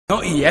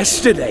Not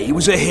yesterday, he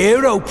was a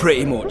hero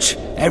pretty much.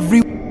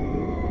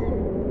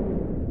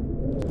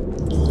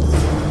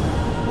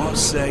 What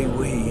say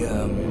we,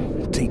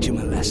 teach him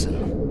a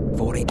lesson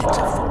before he gets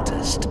a foot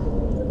test?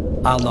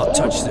 I'll not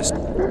touch this.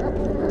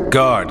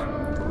 Guard.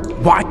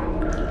 What?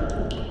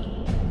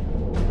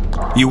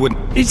 You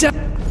wouldn't... Is that...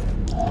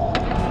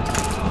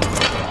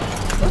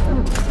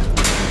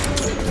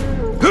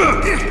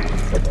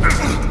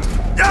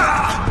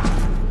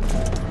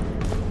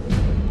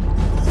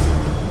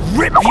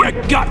 Rip your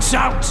guts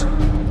out!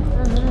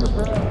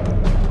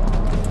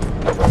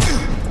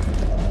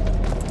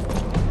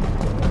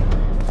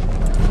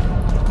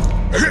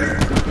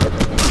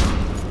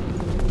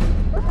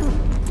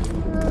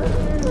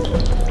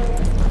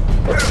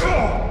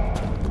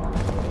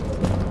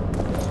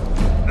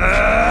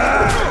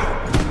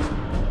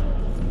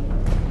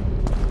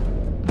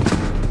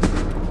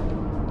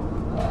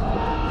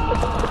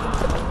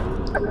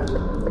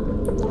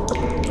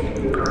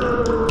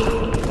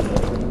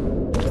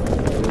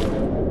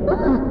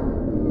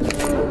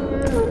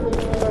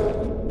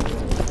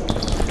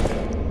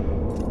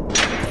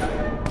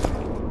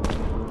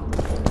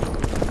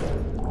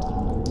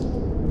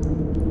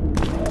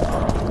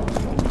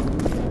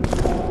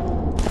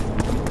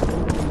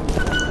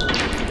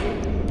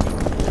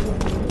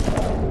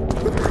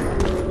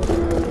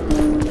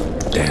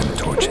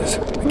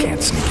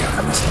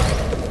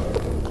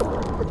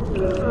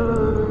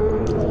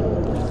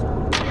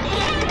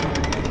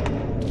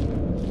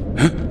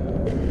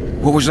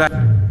 What was that?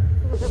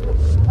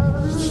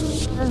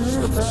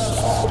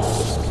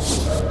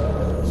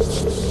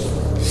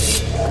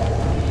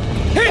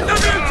 Hit the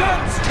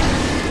mutants!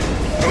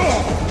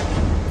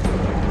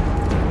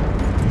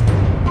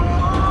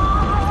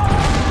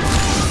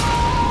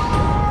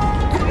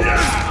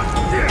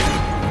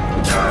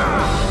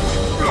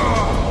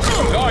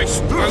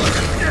 Nice!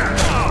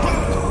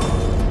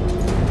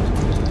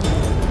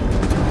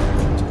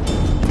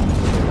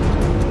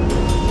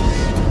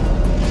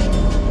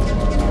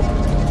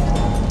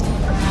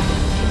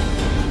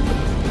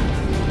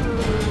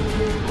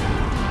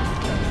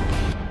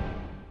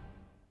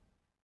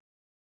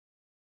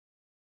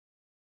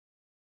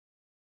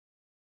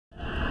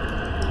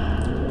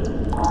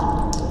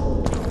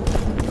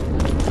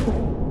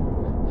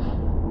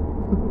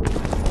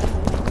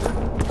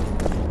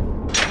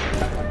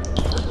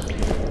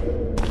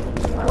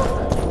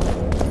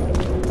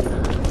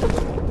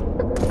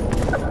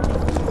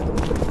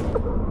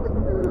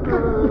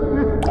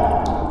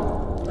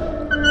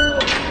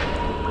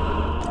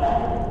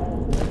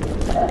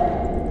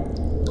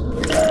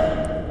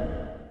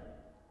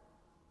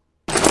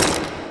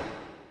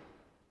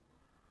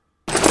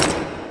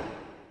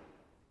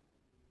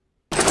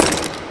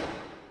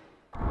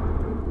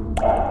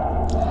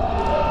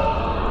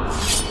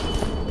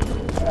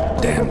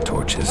 Damn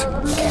torches.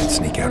 Can't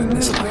sneak out in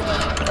this light.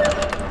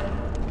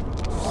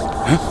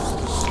 Huh?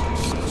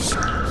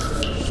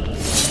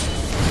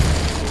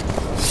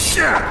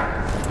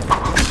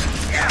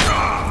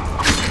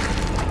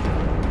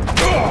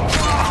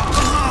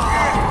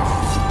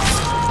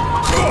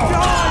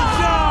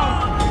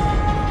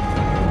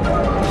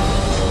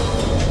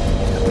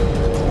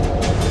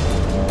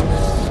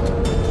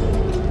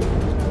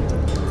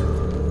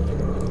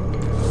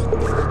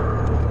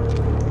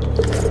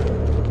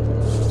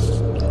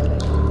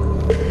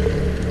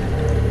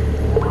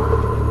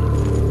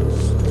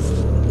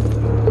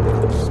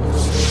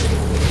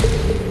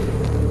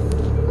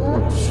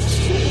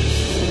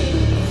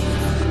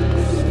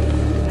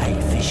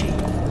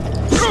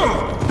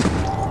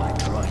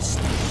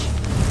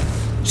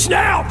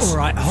 Snouts!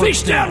 Right,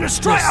 fish down the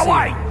straight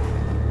away!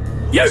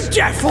 You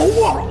deaf or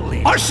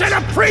what? I said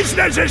a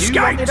prisoner's escaped!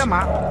 You wanted a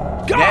map?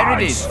 Guards! There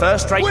it is,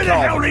 first rate. Where the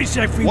hell is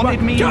everyone?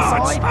 Wanted me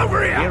Guards, inside?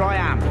 over here! Here I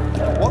am.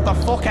 What the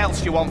fuck else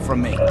do you want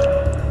from me?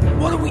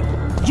 What are we...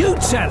 You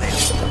tell him!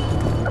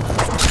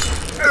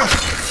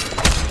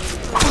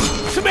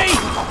 To me!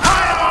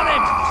 I am on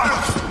him!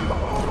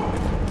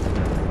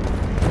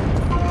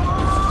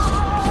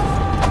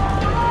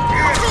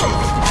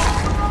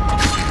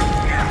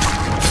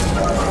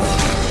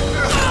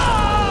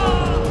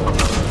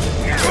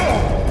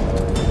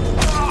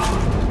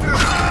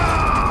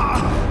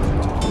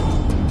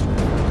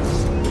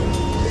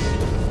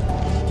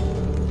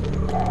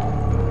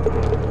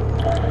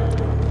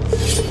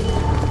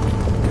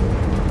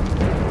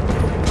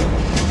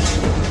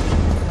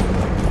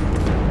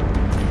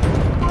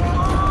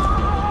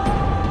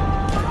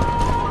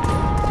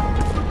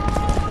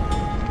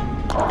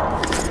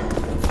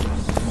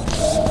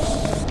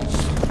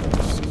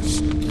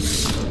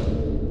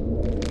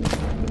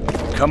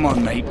 Come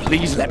on, mate,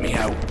 please let me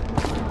out.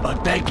 I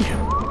beg you.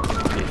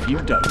 If you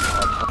don't,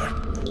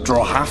 I'll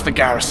draw half the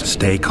garrison.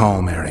 Stay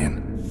calm,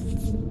 Arian.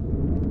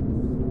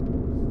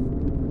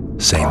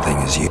 Same thing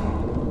as you.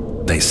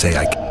 They say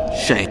I...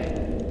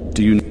 Shane,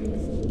 do you...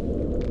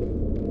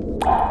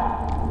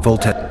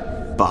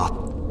 Voltet. Bah.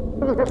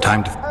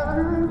 Time to...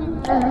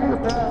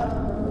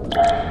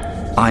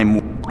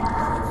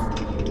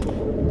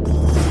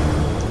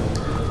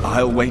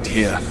 I'll wait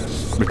here.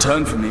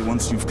 Return for me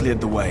once you've cleared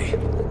the way.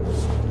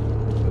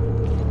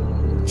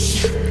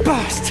 You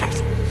bastard!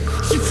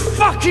 You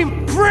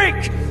fucking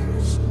prick!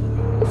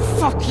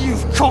 Fuck you,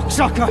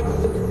 cocksucker!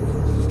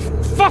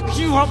 Fuck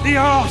you up the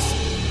arse!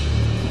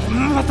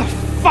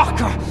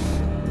 Motherfucker!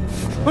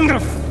 I'm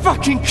gonna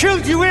fucking kill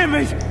you, hear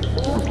me?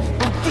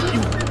 I'll get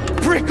you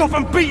prick off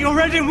and beat your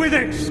head in with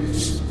it!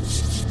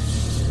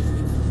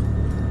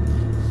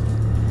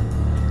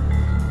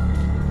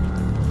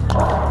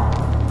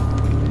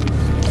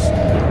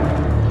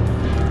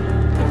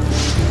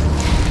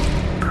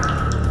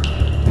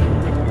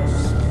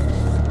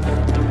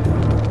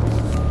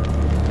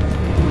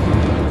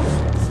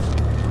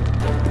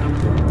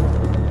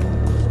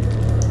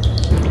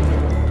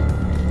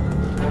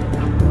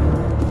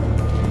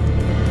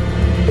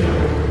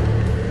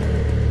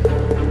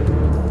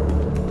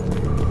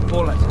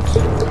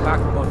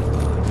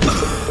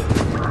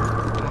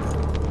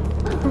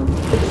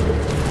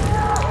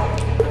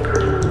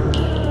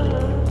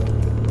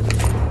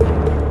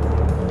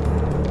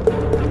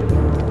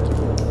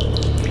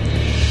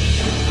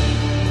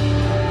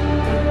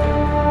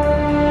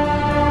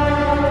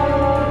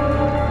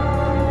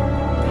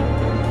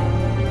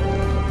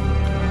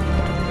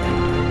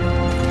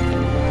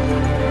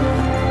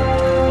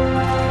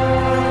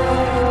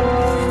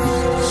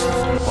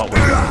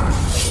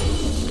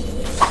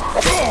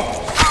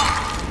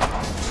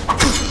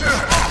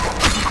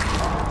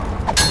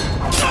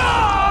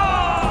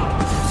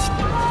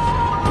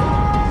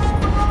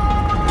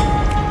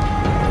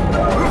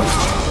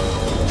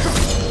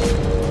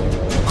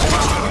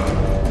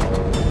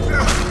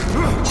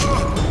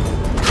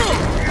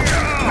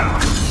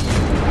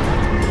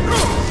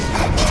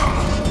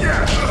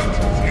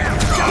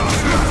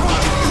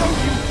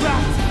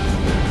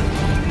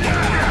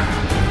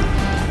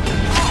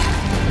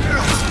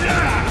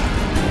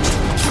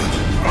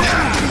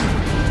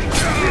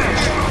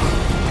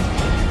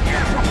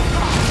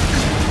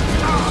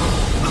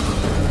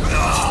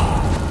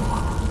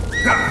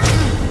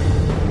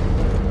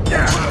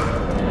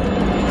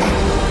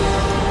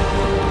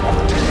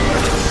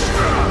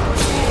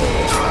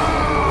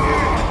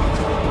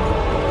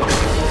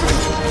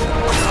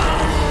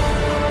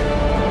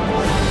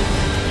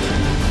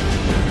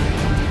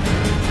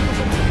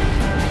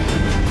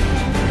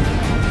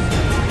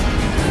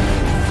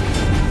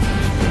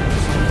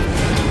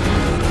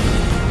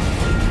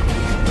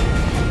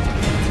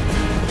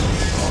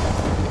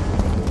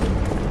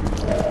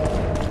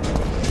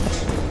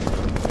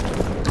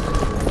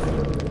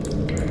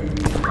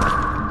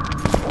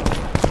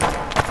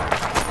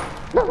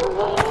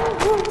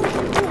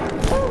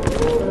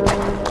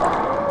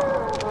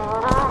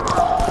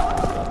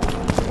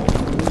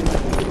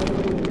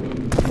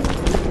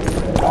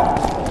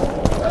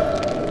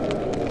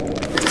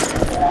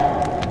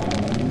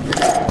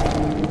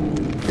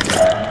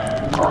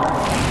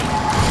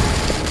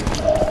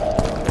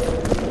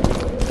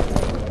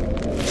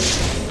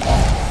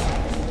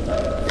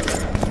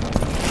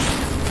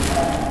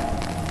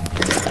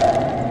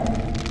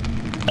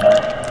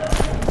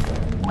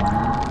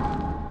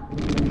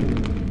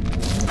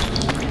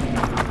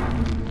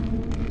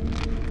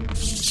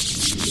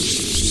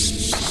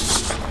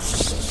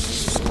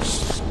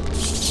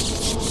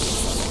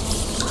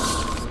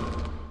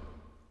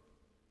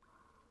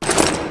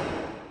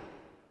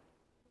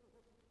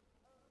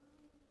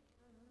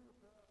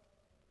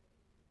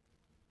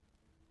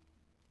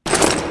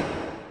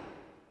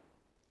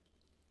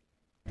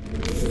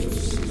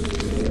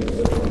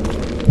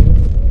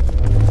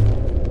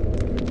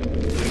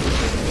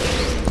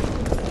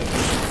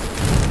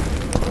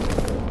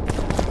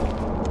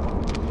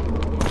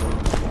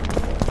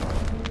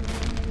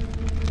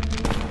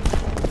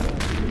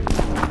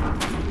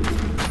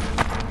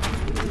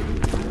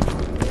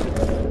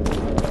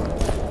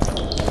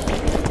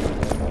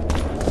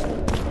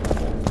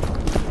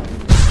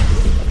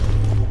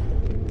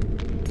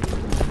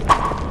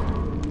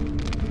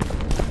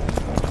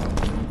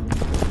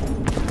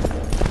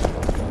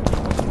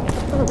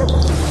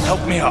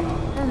 Help me up.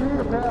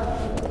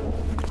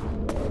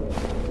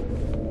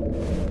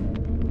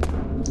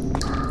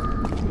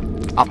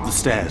 Up the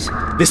stairs.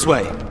 This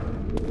way.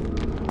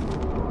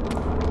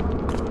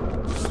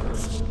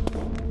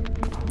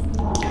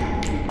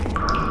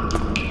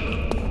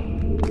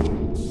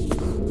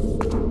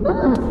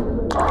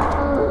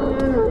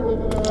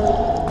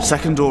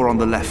 Second door on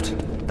the left.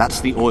 That's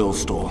the oil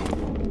store.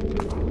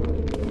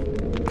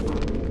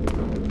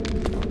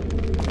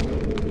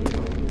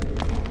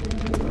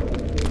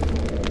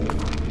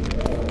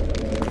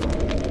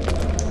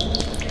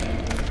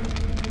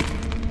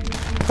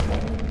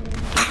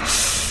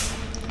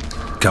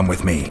 Come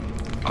with me.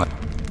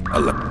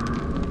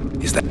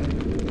 Is that...